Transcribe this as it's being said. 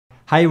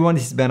Hi everyone,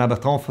 this is Bernard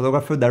Bertrand,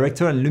 photographer,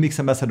 director and LUMIX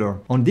Ambassador.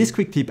 On this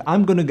quick tip,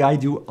 I'm gonna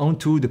guide you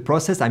onto the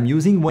process I'm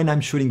using when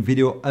I'm shooting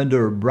video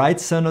under a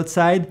bright sun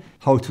outside,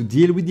 how to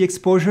deal with the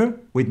exposure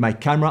with my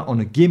camera on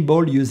a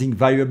gimbal using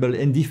variable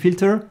ND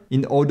filter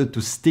in order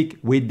to stick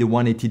with the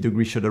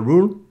 180-degree shutter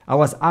rule. I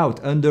was out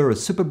under a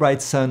super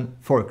bright sun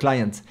for a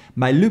client,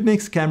 my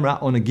LUMIX camera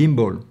on a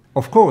gimbal.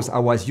 Of course, I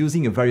was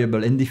using a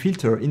variable ND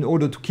filter in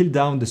order to kill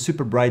down the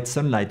super bright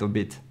sunlight a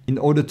bit, in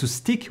order to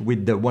stick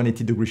with the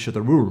 180-degree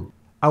shutter rule.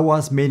 I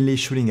was mainly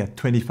shooting at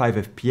 25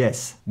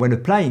 fps. When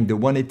applying the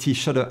 180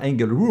 shutter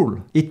angle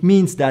rule, it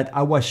means that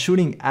I was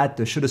shooting at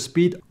the shutter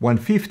speed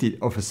 1/50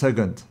 of a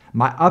second.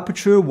 My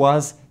aperture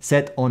was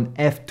set on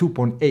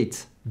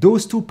f2.8.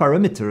 Those two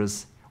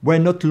parameters were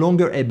not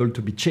longer able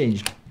to be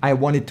changed. I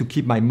wanted to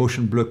keep my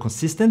motion blur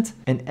consistent,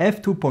 and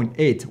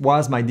f2.8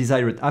 was my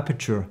desired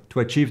aperture to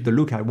achieve the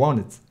look I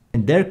wanted.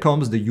 And there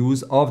comes the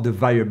use of the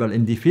variable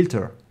ND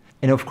filter.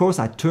 And of course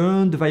I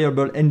turned the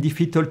variable ND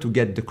filter to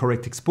get the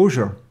correct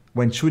exposure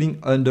when shooting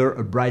under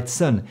a bright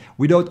sun,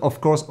 without of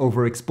course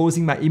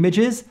overexposing my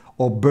images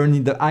or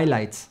burning the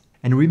highlights.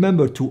 And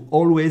remember to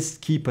always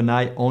keep an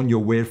eye on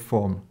your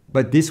waveform.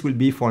 But this will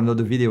be for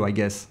another video, I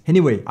guess.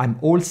 Anyway, I'm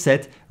all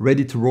set,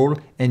 ready to roll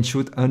and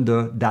shoot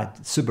under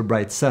that super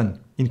bright sun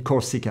in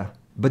Corsica.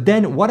 But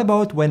then what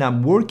about when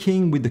I'm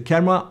working with the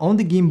camera on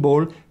the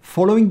gimbal,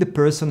 following the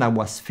person I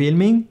was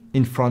filming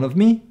in front of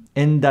me?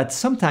 And that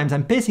sometimes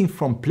I'm pacing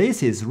from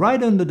places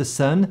right under the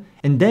sun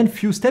and then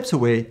few steps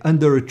away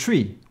under a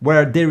tree,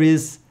 where there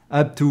is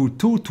up to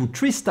 2 to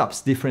 3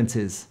 stops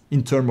differences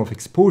in terms of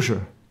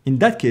exposure. In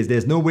that case,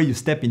 there's no way you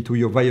step into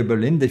your variable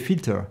ND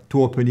filter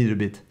to open it a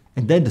bit,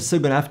 and then the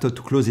second after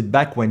to close it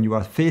back when you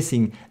are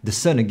facing the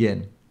sun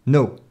again.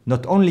 No,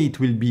 not only it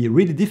will be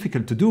really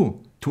difficult to do,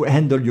 to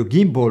handle your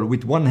gimbal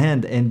with one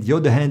hand and the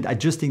other hand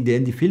adjusting the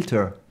ND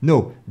filter.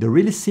 No, the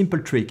really simple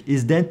trick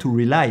is then to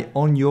rely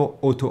on your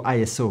auto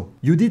ISO.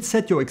 You did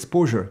set your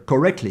exposure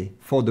correctly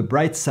for the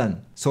bright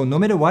sun, so no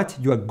matter what,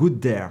 you are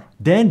good there.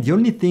 Then the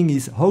only thing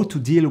is how to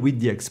deal with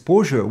the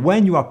exposure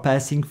when you are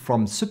passing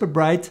from super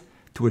bright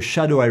to a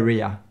shadow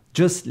area.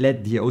 Just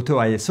let the auto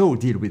ISO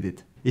deal with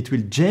it. It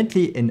will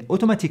gently and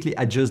automatically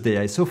adjust the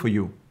ISO for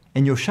you,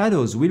 and your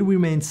shadows will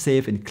remain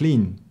safe and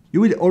clean. You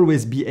will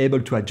always be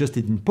able to adjust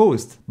it in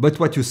post, but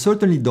what you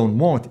certainly don't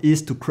want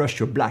is to crush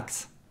your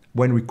blacks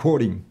when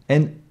recording.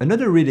 And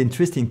another really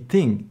interesting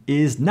thing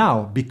is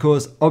now,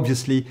 because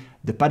obviously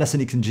the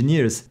Panasonic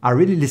engineers are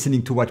really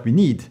listening to what we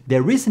need,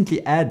 they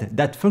recently add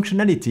that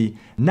functionality.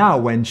 Now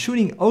when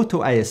shooting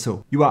auto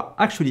ISO, you are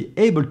actually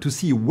able to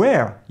see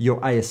where your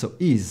ISO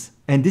is.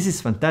 And this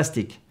is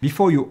fantastic.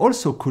 Before you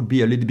also could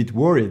be a little bit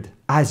worried,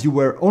 as you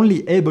were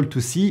only able to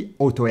see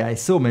auto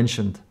ISO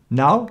mentioned.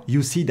 Now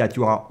you see that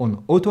you are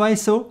on auto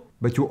ISO,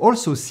 but you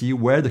also see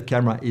where the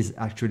camera is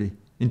actually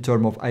in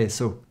terms of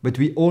ISO. But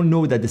we all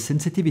know that the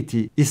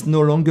sensitivity is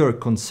no longer a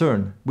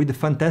concern with the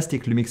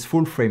fantastic LUMIX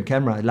full frame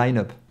camera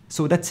lineup.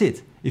 So that's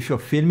it. If you're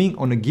filming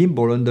on a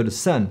gimbal under the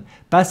sun,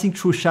 passing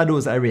through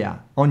shadows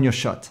area on your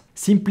shot,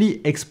 simply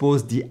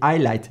expose the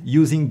highlight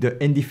using the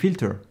ND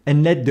filter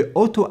and let the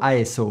auto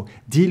ISO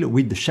deal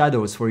with the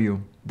shadows for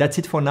you. That's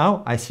it for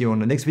now. I see you on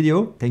the next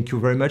video. Thank you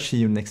very much. See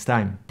you next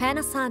time.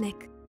 Panasonic.